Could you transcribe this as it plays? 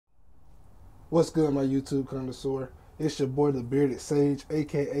What's good, my YouTube connoisseur? It's your boy, the Bearded Sage,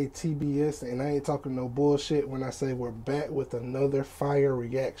 aka TBS, and I ain't talking no bullshit when I say we're back with another fire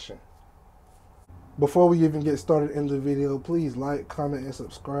reaction. Before we even get started in the video, please like, comment, and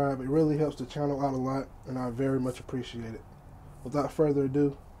subscribe. It really helps the channel out a lot, and I very much appreciate it. Without further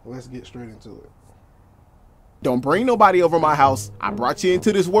ado, let's get straight into it. Don't bring nobody over my house. I brought you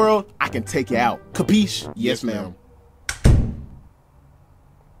into this world. I can take you out. Capiche? Yes, ma'am.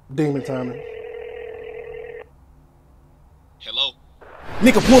 Demon timing. Hello?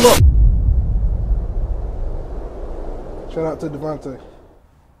 Nigga, pull up. Shout out to Devontae.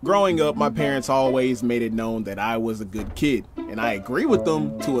 Growing up, my parents always made it known that I was a good kid. And I agree with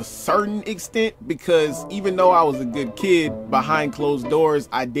them to a certain extent because even though I was a good kid, behind closed doors,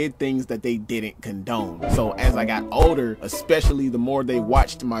 I did things that they didn't condone. So as I got older, especially the more they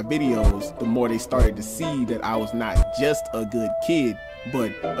watched my videos, the more they started to see that I was not just a good kid,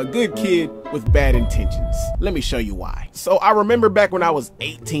 but a good kid with bad intentions. Let me show you why. So I remember back when I was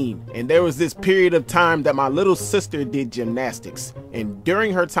 18 and there was this period of time that my little sister did gymnastics, and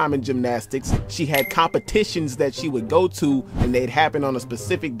during her time in gymnastics she had competitions that she would go to, and they'd happen on a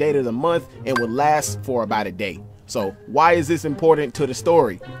specific date of the month and would last for about a day. So why is this important to the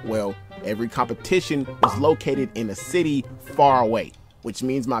story? Well, every competition was located in a city far away, which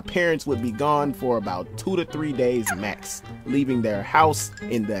means my parents would be gone for about 2 to 3 days max, leaving their house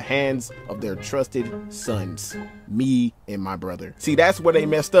in the hands of their trusted sons, me and my brother. See, that's where they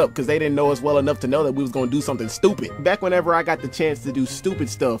messed up, because they didn't know us well enough to know that we was gonna do something stupid. Back whenever I got the chance to do stupid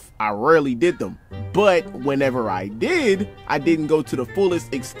stuff, I rarely did them. But whenever I did, I didn't go to the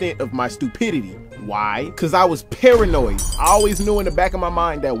fullest extent of my stupidity. Why? Because I was paranoid. I always knew in the back of my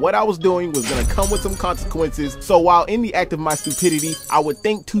mind that what I was doing was gonna come with some consequences. So while in the act of my stupidity, I would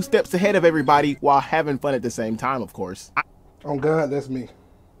think 2 steps ahead of everybody while having fun at the same time, of course. On God, that's me.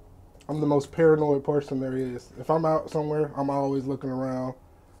 I'm the most paranoid person there is. If I'm out somewhere, I'm always looking around,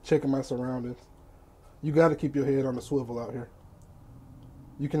 checking my surroundings. You got to keep your head on the swivel out here.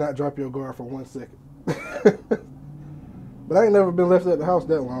 You cannot drop your guard for 1 second. But I ain't never been left at the house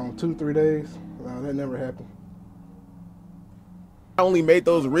that long. 2, 3 days. No, that never happened. I only made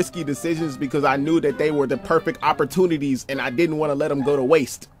those risky decisions because I knew that they were the perfect opportunities and I didn't want to let them go to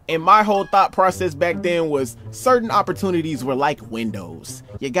waste. And my whole thought process back then was certain opportunities were like windows.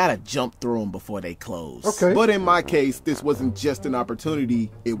 You gotta jump through them before they close. Okay. But in my case, this wasn't just an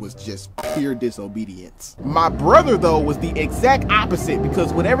opportunity, it was just pure disobedience. My brother, though, was the exact opposite,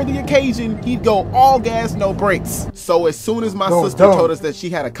 because whatever the occasion, he'd go all gas, no brakes. So as soon as my sister told us that she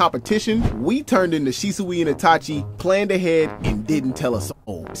had a competition, we turned into Shisui and Itachi, planned ahead, and didn't tell us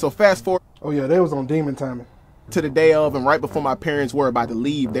so. So fast forward. Oh yeah, they was on demon timing. To the day of, and right before my parents were about to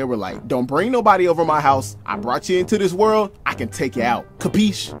leave, they were like, don't bring nobody over my house. I brought you into this world. I can take you out.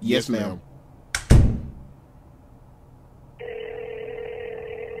 Capiche? Yes, ma'am.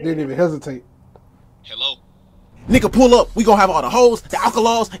 Didn't even hesitate. Hello? Nigga, pull up. We gonna have all the hoes, the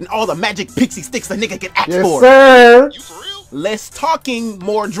alcohols, and all the magic pixie sticks the nigga can ask for. Yes, sir. You for real? Less talking,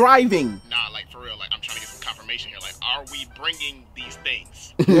 more driving. Nah, like for real, like I'm trying to get some confirmation here. Like, are we bringing these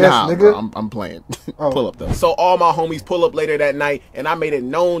things? Yes, nah, nigga. bro, I'm playing. Oh. Pull up though. So all my homies pull up later that night, and I made it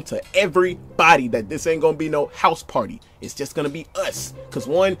known to everybody that this ain't gonna be no house party. It's just gonna be us. Cause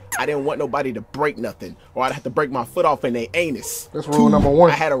 1, I didn't want nobody to break nothing, or I'd have to break my foot off in their anus. That's rule 2, number 1.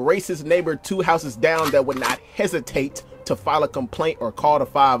 I had a racist neighbor 2 houses down that would not hesitate to file a complaint or call the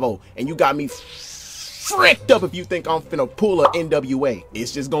 5-0. And you got me fricked up if you think I'm finna pull a NWA.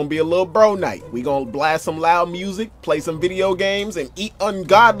 It's just gonna be a little bro night. We gonna blast some loud music, play some video games, and eat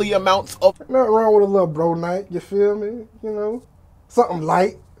ungodly amounts of... Nothing wrong with a little bro night, you feel me? You know, something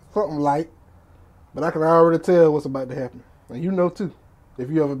light. But I can already tell what's about to happen. And you know too, if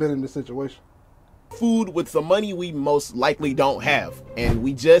you ever been in this situation. Food with some money we most likely don't have, and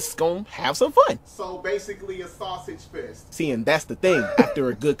we just gonna have some fun. So basically a sausage fest. See, and that's the thing. After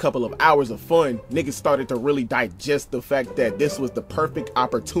a good couple of hours of fun, niggas started to really digest the fact that this was the perfect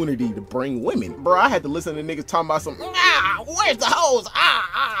opportunity to bring women. Bro, I had to listen to niggas talking about some, where's the hoes?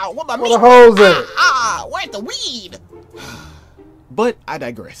 What my Where the hoes at? Where's the weed? But I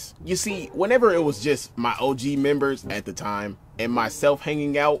digress. You see, whenever it was just my OG members at the time and myself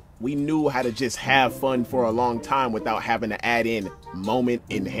hanging out, we knew how to just have fun for a long time without having to add in moment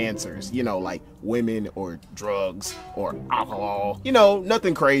enhancers, you know, like women or drugs or alcohol, you know,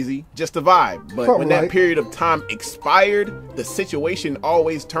 nothing crazy, just a vibe. But when that period of time expired, the situation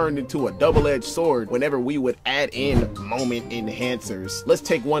always turned into a double-edged sword whenever we would add in moment enhancers. Let's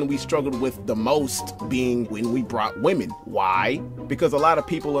take one we struggled with the most, being when we brought women. Why? Because a lot of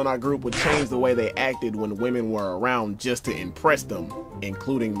people in our group would change the way they acted when women were around just to impress impress them,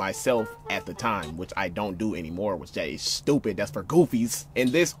 including myself at the time, which I don't do anymore, which that is stupid. That's for goofies. And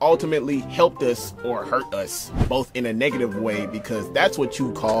this ultimately helped us or hurt us, both in a negative way, because that's what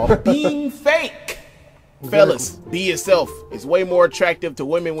you call being fake. Fellas, be yourself. It's way more attractive to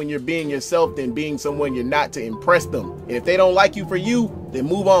women when you're being yourself than being someone you're not to impress them. And if they don't like you for you, then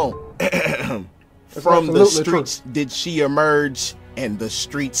move on. From the streets did she emerge, and the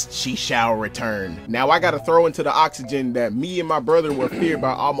streets she shall return. Now I gotta throw into the oxygen that me and my brother were feared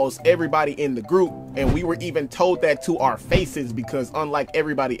by almost everybody in the group, and we were even told that to our faces, because unlike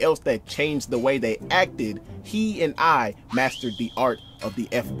everybody else that changed the way they acted, he and I mastered the art of the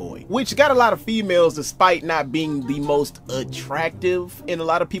F-boy, which got a lot of females despite not being the most attractive in a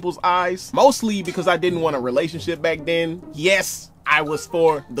lot of people's eyes, mostly because I didn't want a relationship back then. Yes, I was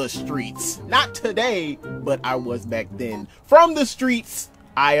for the streets. Not today, but I was back then. From the streets,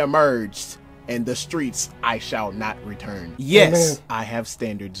 I emerged, and the streets I shall not return. Yes, Amen. I have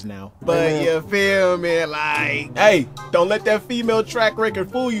standards now. But Amen. You feel me? Like, hey, don't let that female track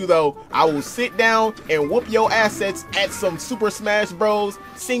record fool you though. I will sit down and whoop your assets at some Super Smash Bros,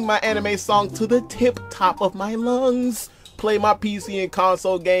 sing my anime song to the tip top of my lungs, play my PC and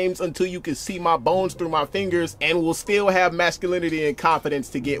console games until you can see my bones through my fingers, and will still have masculinity and confidence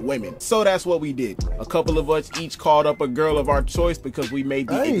to get women. So that's what we did. A couple of us each called up a girl of our choice because we made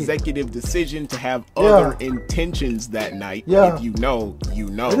the executive decision to have other intentions that night. If you know,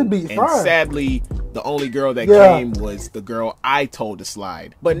 you know. And sadly, the only girl that came was the girl I told to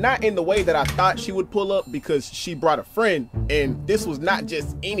slide. But not in the way that I thought she would pull up, because she brought a friend, and this was not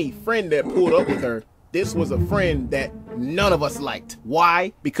just any friend that pulled up with her. This was a friend that none of us liked.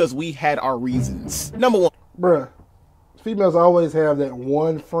 Why? Because we had our reasons. Number one. Bruh, females always have that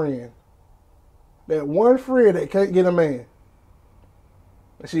one friend. That one friend that can't get a man.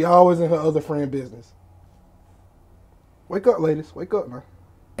 And she always in her other friend business. Wake up, ladies. Wake up, man.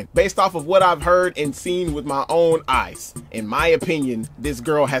 Based off of what I've heard and seen with my own eyes, in my opinion, this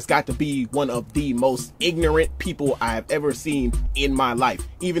girl has got to be one of the most ignorant people I have ever seen in my life,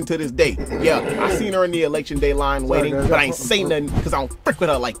 even to this day. Yeah, I seen her in the election day line waiting, but I ain't saying nothing because I don't frick with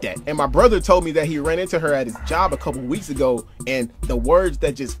her like that. And my brother told me that he ran into her at his job a couple weeks ago, and the words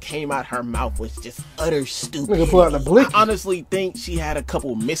that just came out her mouth was just utter stupid. I honestly think she had a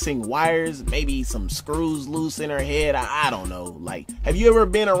couple missing wires, maybe some screws loose in her head. I don't know. Like, have you ever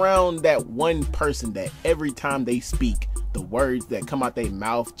been around that one person that every time they speak, the words that come out their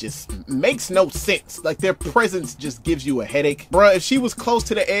mouth just makes no sense? Like, their presence just gives you a headache. Bruh, if she was close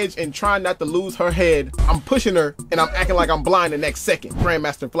to the edge and trying not to lose her head, I'm pushing her and I'm acting like I'm blind the next second.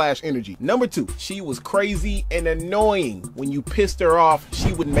 Grandmaster Flash energy. Number two, she was crazy and annoying. When you pissed her off,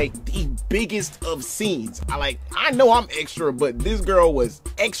 she would make the biggest of scenes. I know I'm extra, but this girl was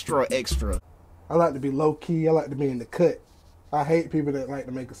extra. I like to be low key. I like to be in the cut. I hate people that like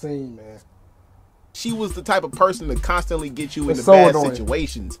to make a scene, man. She was the type of person to constantly get you into bad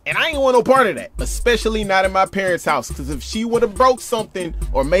situations. And I ain't want no part of that. Especially not in my parents' house. Because if she would have broke something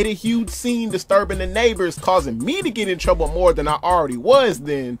or made a huge scene disturbing the neighbors, causing me to get in trouble more than I already was,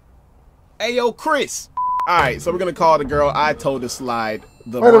 then... Hey, yo, Chris. Alright, so we're going to call the girl I told to slide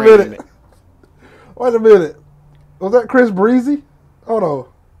the brain. Wait a minute. Was that Chris Breezy? Hold on.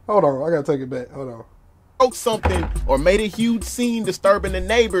 I got to take it back. Hold on. Something or made a huge scene disturbing the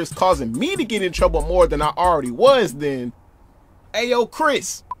neighbors, causing me to get in trouble more than I already was, then hey, yo,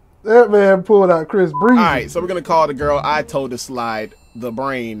 Chris. That man pulled out Chris Breezy. Alright, so we're gonna call the girl I told to slide the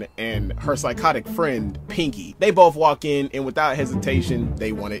brain and her psychotic friend Pinky. They both walk in, and without hesitation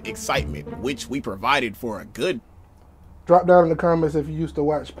they wanted excitement, which we provided for a good. Drop down in the comments if you used to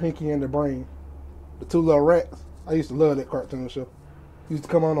watch Pinky and the Brain, the two little rats. I used to love that cartoon show. Used to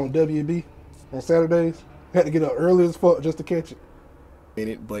come on WB on Saturdays. Had to get up early as fuck just to catch it.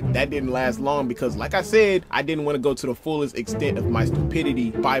 But that didn't last long because, like I said, I didn't want to go to the fullest extent of my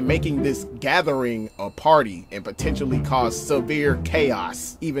stupidity by making this gathering a party and potentially cause severe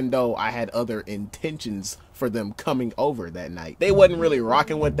chaos, even though I had other intentions for them coming over that night. They wasn't really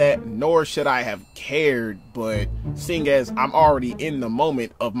rocking with that, nor should I have cared, but seeing as I'm already in the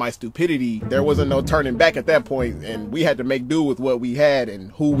moment of my stupidity, there wasn't no turning back at that point, and we had to make do with what we had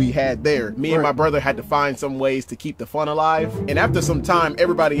and who we had there. Me and my brother had to find some ways to keep the fun alive, and after some time,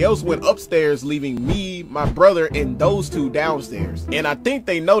 everybody else went upstairs, leaving me, my brother, and those two downstairs. And I think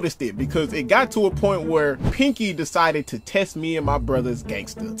they noticed it because it got to a point where Pinky decided to test me and my brother's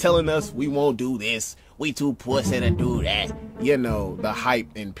gangster, telling us we won't do this, we too pussy to do that. You know, the hype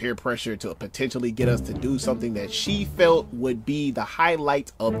and peer pressure to potentially get us to do something that she felt would be the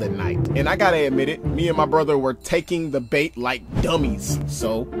highlight of the night. And I gotta admit it, me and my brother were taking the bait like dummies.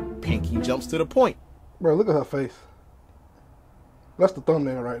 So Pinky jumps to the point. Bro, look at her face. That's the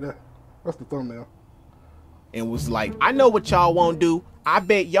thumbnail right there. That's the thumbnail. And was like, I know what y'all won't do. I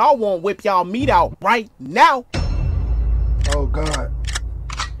bet y'all won't whip y'all meat out right now. Oh God.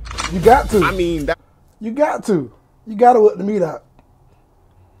 You got to. I mean, You got to. You got to whip the meat out.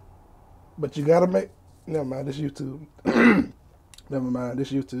 But you got to make... Never mind, this YouTube. Never mind,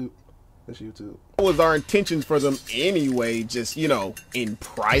 this YouTube. This YouTube. that was our intentions for them anyway, just, you know, in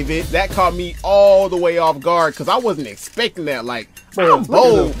private. That caught me all the way off guard because I wasn't expecting that. Like, Bro, I'm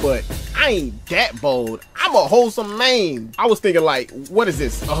bold, but I ain't that bold. I'm a wholesome man. I was thinking, like, what is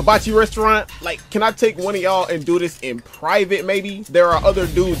this, a hibachi restaurant? Like, can I take one of y'all and do this in private maybe? There are other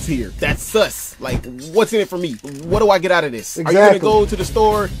dudes here. That's sus. Like, what's in it for me? What do I get out of this? Exactly. Are you gonna go to the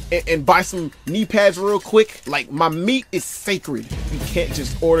store and buy some knee pads real quick? Like, my meat is sacred. You can't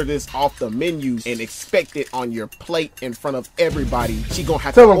just order this off the menu and expect it on your plate in front of everybody. She gonna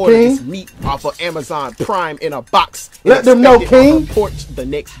have to order King. this meat off of Amazon Prime in a box. Let them know, King. Porch the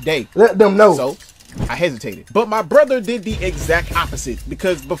next day. Let them know. So I hesitated, but my brother did the exact opposite,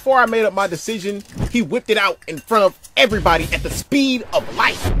 because before I made up my decision, he whipped it out in front of everybody at the speed of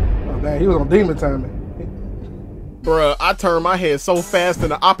light. Oh man, he was on demon timing. Bruh, I turned my head so fast in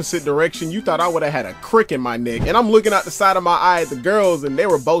the opposite direction, you thought I would have had a crick in my neck. And I'm looking out the side of my eye at the girls, and they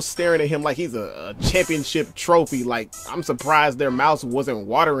were both staring at him like he's a championship trophy. Like, I'm surprised their mouths wasn't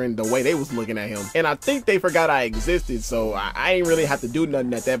watering the way they was looking at him. And I think they forgot I existed, so I ain't really have to do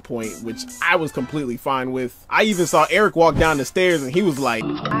nothing at that point, which I was completely fine with. I even saw Eric walk down the stairs, and he was like,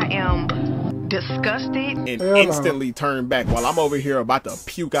 I am disgusted, and Hell no. instantly turned back while I'm over here about to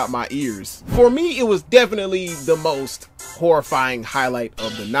puke out my ears. For me, it was definitely the most horrifying highlight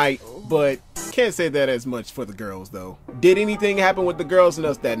of the night, but can't say that as much for the girls though. Did anything happen with the girls and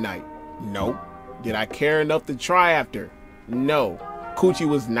us that night? No. Did I care enough to try after? No. Coochie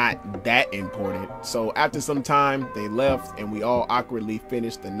was not that important. So after some time, they left and we all awkwardly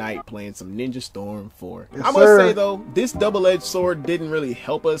finished the night playing some Ninja Storm 4. Yes, I must sir. say though, this double-edged sword didn't really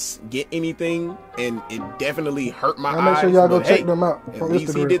help us get anything, and it definitely hurt my I'll make eyes. sure y'all go but check hey, them out at from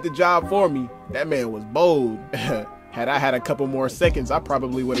least he Instagram. did the job for me. That man was bold. Had I had a couple more seconds, I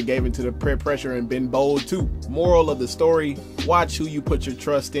probably would have gave into the peer pressure and been bold too. Moral of the story, watch who you put your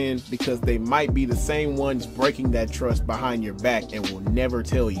trust in, because they might be the same ones breaking that trust behind your back and will never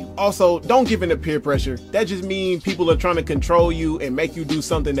tell you. Also, don't give in to peer pressure. That just means people are trying to control you and make you do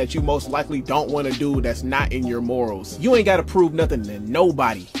something that you most likely don't want to do that's not in your morals. You ain't got to prove nothing to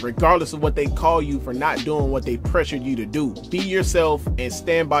nobody, regardless of what they call you for not doing what they pressured you to do. Be yourself and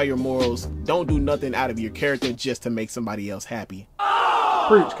stand by your morals. Don't do nothing out of your character just to make somebody else happy.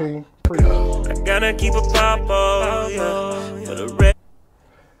 Preach, King. Preach. I gotta keep a pop yeah, for the red.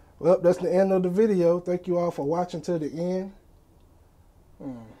 Well, that's the end of the video. Thank you all for watching to the end.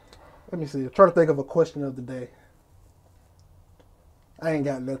 Let me see. I'm trying to think of a question of the day. I ain't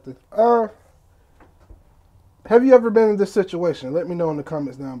got nothing. Have you ever been in this situation? Let me know in the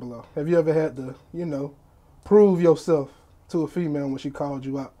comments down below. Have you ever had to, you know, prove yourself to a female when she called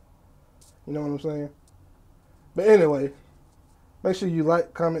you out? You know what I'm saying? But anyway, make sure you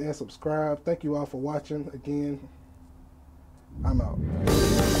like, comment, and subscribe. Thank you all for watching. Again, I'm out.